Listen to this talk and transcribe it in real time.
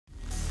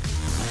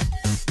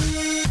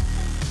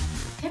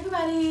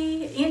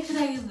everybody. In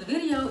today's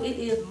video, it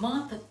is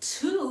month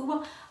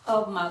 2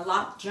 of my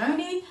Loc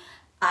journey.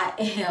 I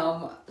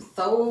am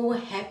so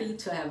happy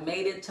to have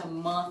made it to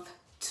month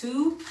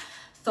 2.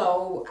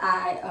 So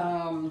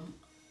I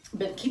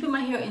been keeping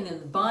my hair in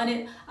this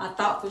bonnet. I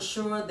thought for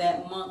sure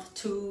that month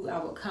 2 I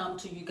would come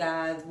to you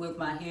guys with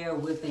my hair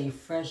with a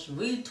fresh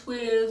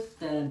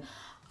retwist and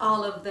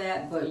all of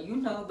that, but you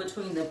know,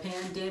 between the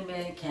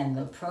pandemic and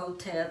the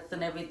protests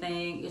and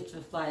everything, it's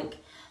just like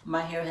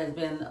my hair has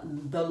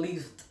been the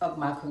least of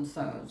my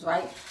concerns,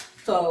 right?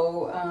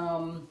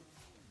 So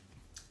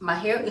my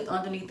hair is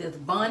underneath this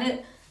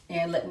bonnet,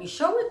 and let me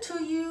show it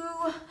to you.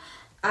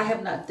 I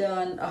have not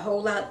done a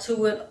whole lot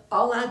to it.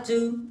 All I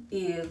do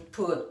is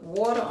put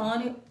water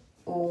on it,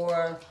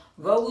 or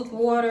rose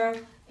water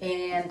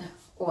and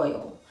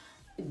oil.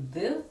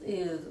 This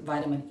is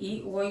vitamin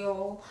E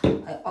oil.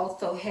 I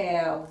also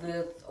have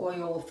this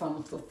oil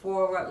from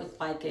Sephora. It's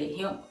like a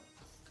hemp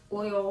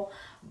oil,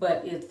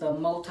 but it's a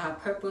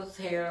multi-purpose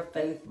hair,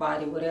 face,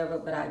 body, whatever.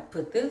 But I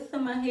put this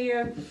in my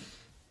hair,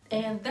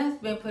 and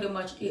that's been pretty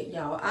much it,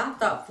 y'all. I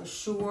thought for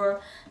sure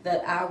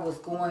that I was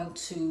going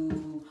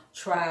to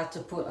try to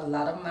put a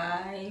lot of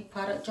my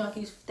Product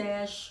Junkie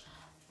stash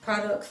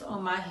products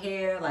on my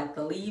hair, like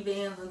the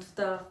leave-ins and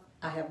stuff.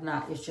 I have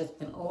not. It's just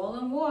been oil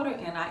and water,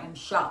 and I am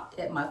shocked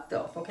at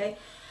myself, okay?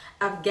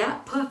 I've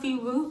got puffy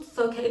roots,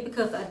 okay,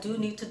 because I do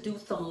need to do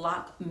some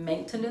lock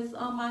maintenance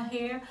on my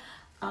hair.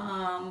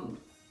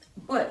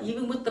 But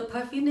even with the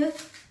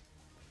puffiness,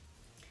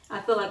 I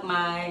feel like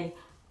my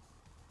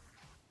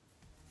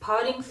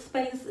parting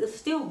space is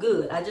still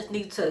good. I just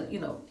need to, you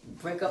know,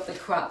 break up the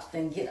crops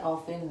and get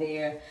off in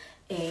there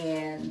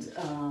and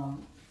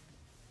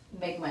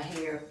make my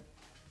hair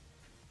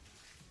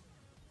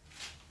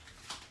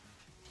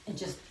and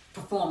just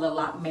perform the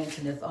lock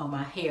maintenance on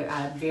my hair.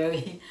 I'm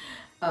very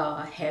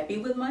happy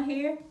with my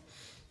hair,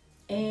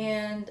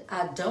 and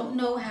I don't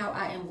know how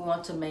I am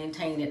going to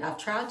maintain it. I've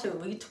tried to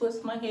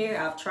retwist my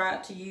hair. I've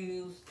tried to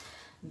use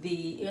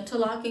the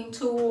interlocking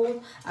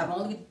tool. I've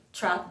only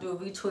tried to do a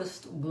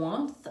retwist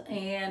once,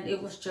 and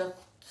it was just,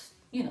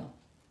 you know,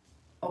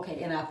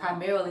 okay. And I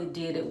primarily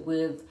did it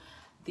with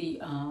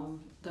the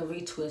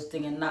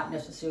retwisting and not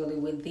necessarily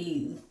with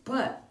these.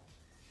 But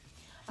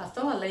I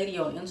saw a lady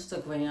on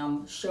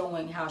Instagram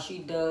showing how she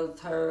does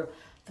her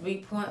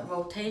 3-point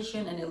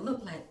rotation, and it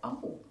looked like,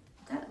 oh,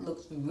 that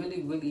looks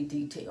really, really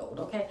detailed,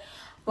 okay?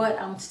 But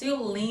I'm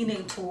still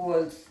leaning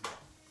towards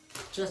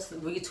just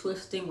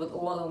retwisting with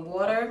oil and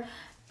water.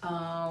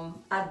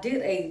 I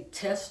did a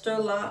tester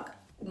lock,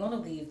 one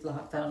of these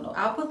locks, I don't know.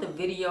 I'll put the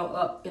video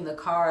up in the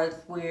cards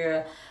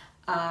where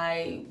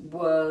I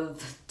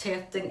was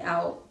testing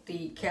out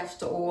the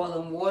castor oil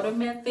and water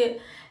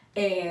method,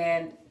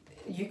 and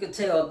you could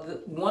tell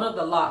one of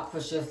the locks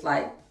was just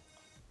like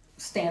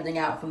standing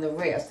out from the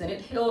rest, and it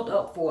held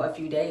up for a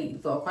few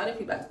days, or quite a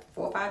few, like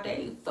 4 or 5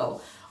 days.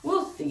 So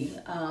we'll see.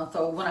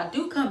 So when I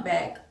do come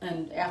back,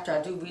 and after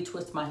I do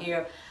retwist my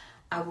hair,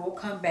 I will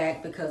come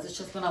back, because it's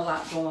just been a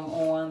lot going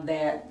on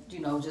that, you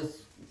know,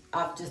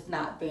 I've just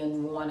not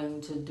been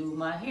wanting to do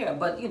my hair.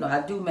 But, you know,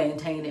 I do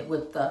maintain it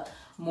with the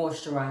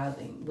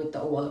moisturizing, with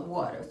the oil and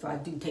water. So I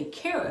do take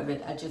care of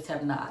it. I just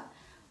have not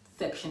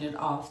sectioned it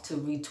off to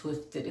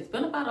retwist it. It's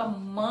been about a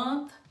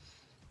month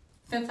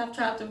since I've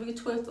tried to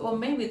retwist, or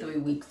maybe 3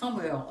 weeks,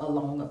 somewhere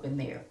along up in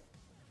there.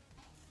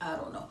 I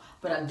don't know.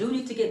 But I do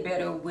need to get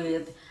better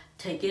with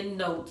taking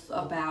notes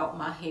about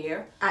my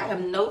hair. I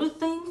am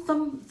noticing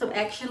some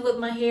action with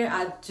my hair.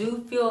 I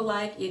do feel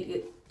like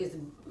it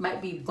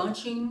might be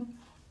bunching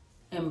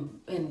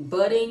and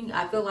budding.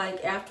 I feel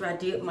like after I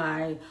did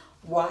my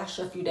wash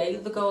a few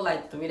days ago,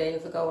 like 3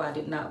 days ago, I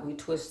did not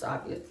retwist,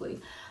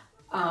 obviously.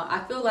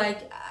 I feel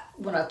like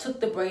when I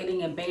took the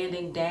braiding and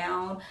banding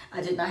down,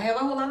 I did not have a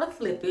whole lot of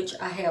slippage.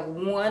 I have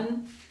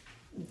one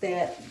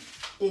that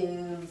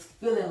is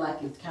feeling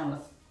like it's kind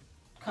of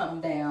come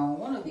down.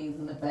 One of these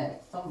in the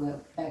back, somewhere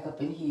back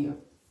up in here.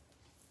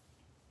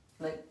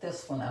 Like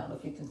this one, I don't know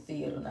if you can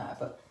see it or not,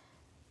 but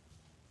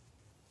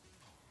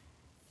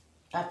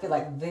I feel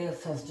like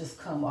this has just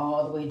come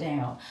all the way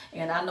down.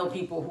 And I know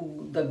people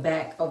who the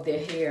back of their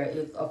hair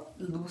is a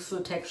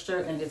looser texture,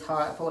 and it's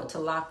hard for it to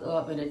lock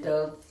up, and it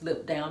does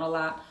slip down a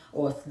lot,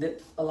 or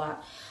slips a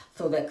lot.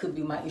 So that could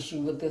be my issue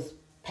with this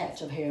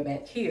patch of hair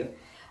back here.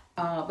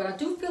 But I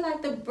do feel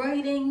like the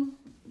braiding,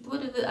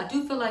 what is it? I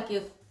do feel like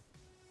it's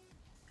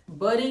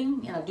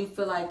budding, and I do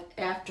feel like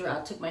after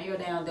I took my hair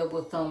down, there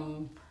was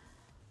some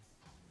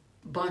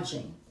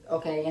bunching.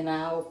 Okay, and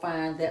I'll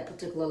find that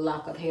particular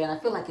lock of hair, and I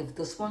feel like it's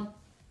this one.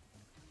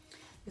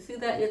 You see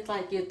that? It's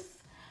like it's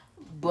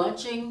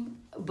bunching,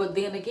 but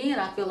then again,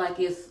 I feel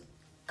like it's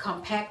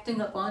compacting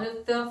up on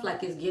itself,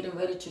 like it's getting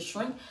ready to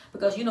shrink.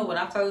 Because, you know, when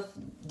I first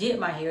did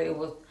my hair, it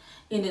was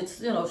in its,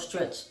 you know,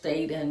 stretched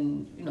state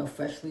and, you know,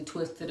 freshly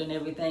twisted and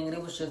everything, and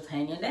it was just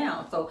hanging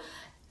down. So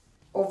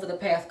over the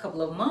past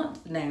couple of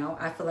months now,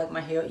 I feel like my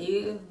hair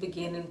is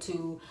beginning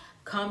to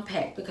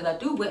compact, because I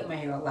do wet my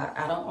hair a lot.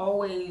 I don't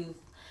always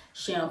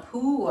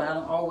shampoo, or I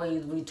don't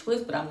always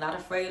retwist, but I'm not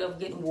afraid of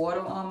getting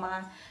water on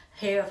my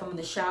hair from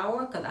the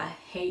shower because I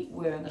hate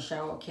wearing a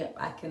shower cap.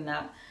 I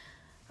cannot,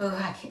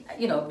 I can't,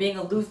 you know, being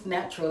a loose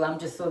natural, I'm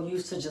just so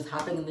used to just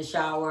hopping in the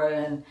shower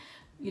and,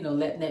 you know,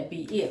 letting that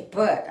be it.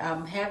 But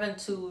I'm having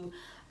to,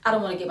 I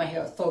don't want to get my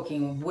hair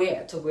soaking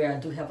wet to where I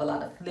do have a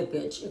lot of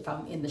slippage if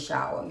I'm in the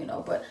shower, you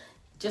know, but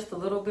just a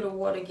little bit of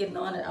water getting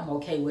on it, I'm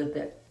okay with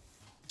it.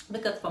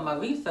 Because from my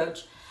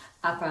research,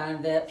 I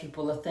find that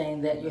people are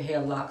saying that your hair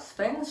locks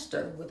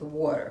faster with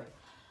water.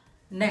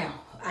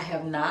 Now, I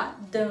have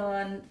not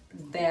done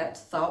that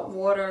salt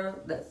water,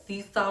 that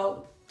sea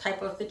salt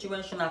type of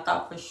situation. I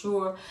thought for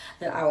sure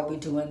that I would be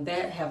doing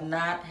that. Have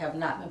not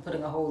been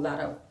putting a whole lot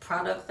of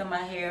products in my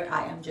hair.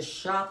 I am just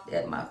shocked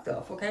at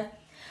myself, okay?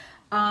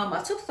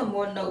 I took some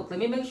more notes. Let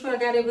me make sure I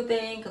got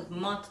everything, because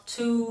month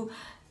 2,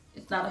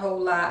 it's not a whole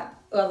lot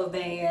other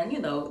than, you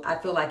know, I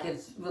feel like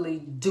it's really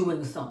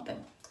doing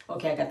something.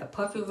 Okay, I got the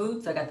puffy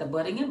roots, I got the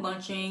budding and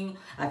bunching.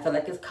 I feel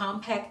like it's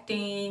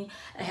compacting.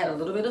 I had a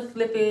little bit of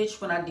slippage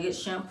when I did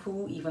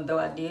shampoo, even though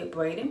I did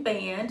braid and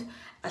band.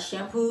 I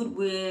shampooed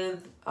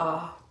with,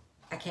 I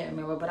can't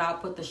remember, but I'll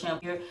put the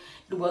shampoo here.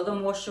 It was a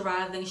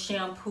moisturizing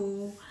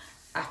shampoo.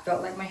 I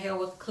felt like my hair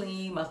was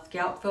clean, my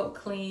scalp felt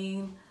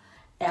clean.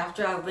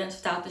 After I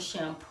rinsed out the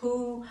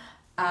shampoo,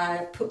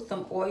 I put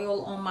some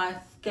oil on my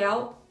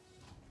scalp,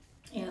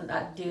 and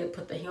I did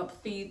put the hemp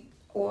seed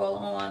oil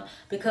on,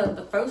 because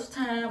the first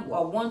time,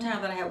 or one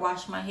time that I had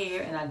washed my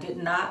hair and I did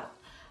not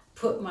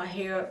put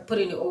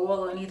any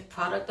oil or any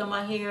product on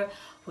my hair,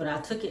 when I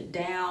took it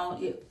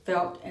down, it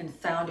felt and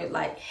sounded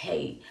like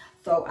hay.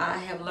 So I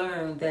have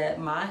learned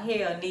that my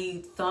hair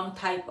needs some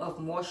type of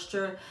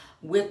moisture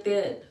with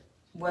it,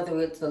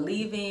 whether it's a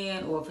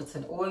leave-in or if it's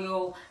an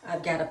oil.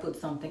 I've got to put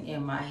something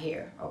in my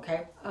hair,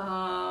 okay?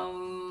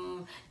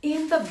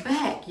 In the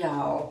back,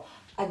 y'all,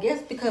 I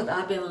guess because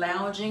I've been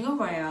lounging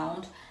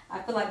around, I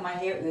feel like my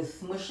hair is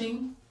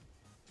smushing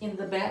in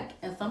the back,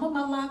 and some of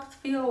my locks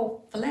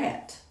feel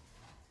flat.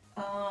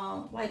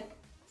 Like,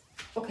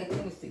 okay,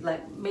 let me see,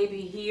 like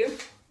maybe here.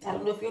 I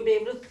don't know if you'll be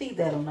able to see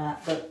that or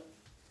not, but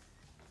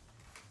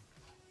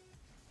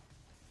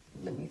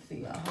let me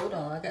see. Hold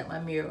on, I got my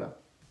mirror.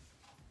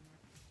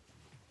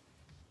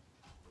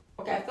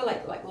 Okay, I feel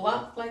like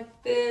locks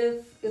like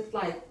this, it's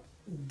like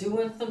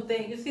doing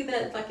something. You see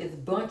that? It's like it's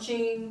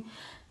bunching,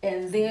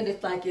 and then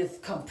it's like it's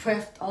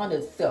compressed on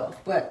itself.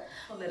 But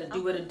I'll let it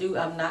do what it do.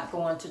 I'm not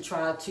going to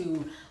try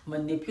to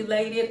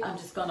manipulate it. I'm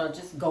just gonna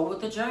go with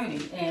the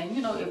journey. And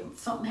you know, if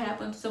something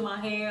happens to my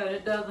hair and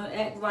it doesn't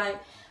act right,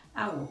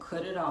 I will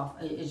cut it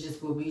off. It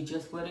just will be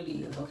just what it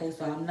is. Okay,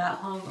 so I'm not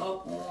hung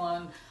up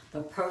on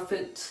the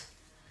perfect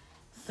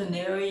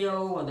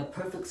scenario or the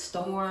perfect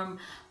storm.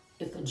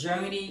 It's a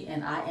journey,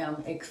 and I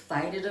am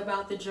excited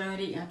about the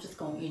journey. I'm just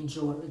going to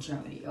enjoy the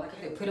journey.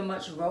 Okay, pretty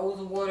much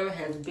rose water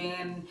has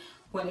been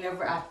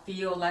whenever I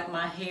feel like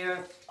my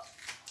hair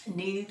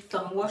needs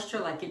some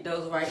moisture, like it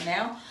does right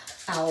now.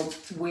 I'll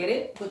wet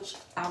it, which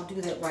I'll do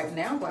that right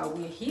now while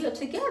we're here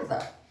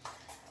together.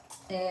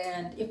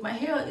 And if my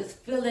hair is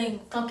feeling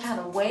some kind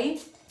of way,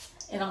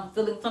 and I'm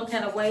feeling some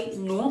kind of way,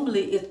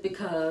 normally it's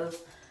because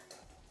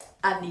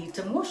I need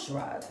to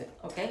moisturize it.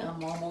 Okay,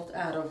 I'm almost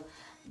out of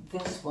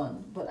this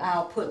one, but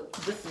I'll put,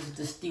 this is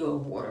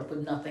distilled water, but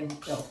nothing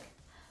else.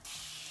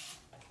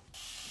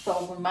 So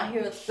when my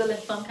hair is feeling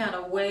some kind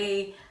of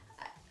way,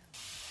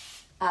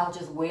 I'll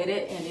just wet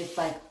it, and it's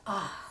like,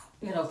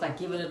 you know, it's like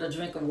giving it a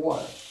drink of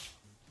water.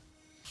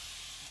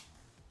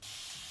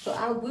 So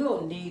I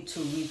will need to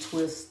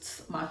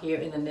retwist my hair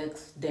in the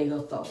next day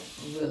or so.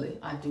 Really,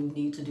 I do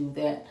need to do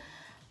that.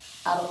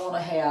 I don't want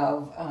to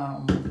have,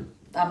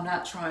 I'm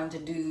not trying to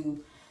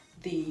do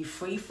the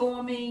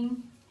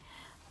free-forming.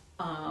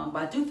 But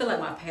I do feel like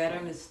my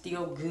pattern is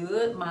still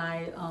good.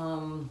 My,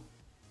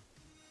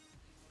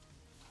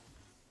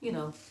 you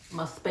know,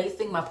 my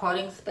spacing, my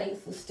parting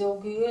space is still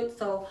good.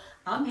 So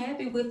I'm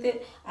happy with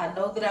it. I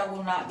know that I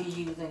will not be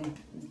using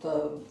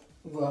the,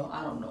 well,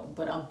 I don't know,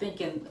 but I'm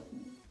thinking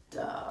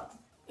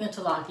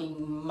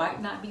interlocking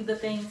might not be the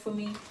thing for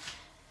me.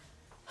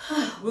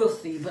 We'll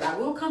see. But I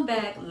will come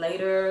back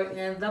later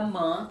in the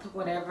month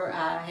whenever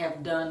I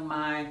have done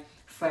my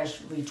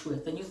fresh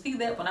retwist. And you see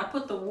that when I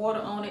put the water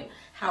on it,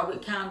 how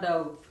it kind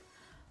of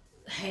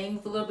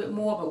hangs a little bit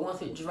more, but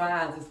once it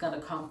dries, it's going to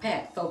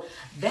compact. So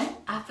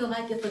that, I feel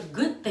like it's a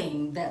good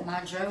thing that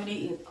my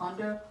journey is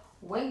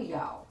underway,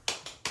 y'all.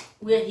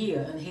 We're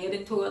here and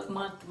heading towards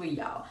month 3,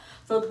 y'all.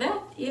 So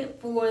that's it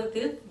for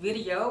this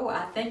video.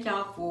 I thank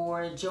y'all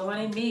for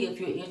joining me. If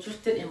you're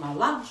interested in my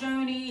loc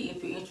journey,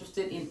 if you're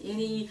interested in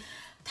any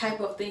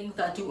type of things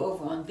I do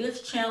over on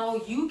this channel,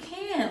 you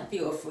can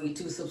feel free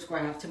to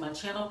subscribe to my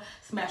channel.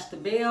 Smash the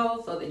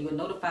bell so that you're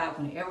notified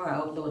whenever I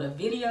upload a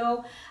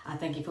video. I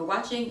thank you for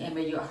watching, and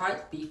may your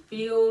hearts be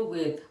filled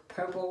with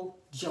purple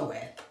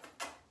joy.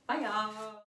 Bye, y'all.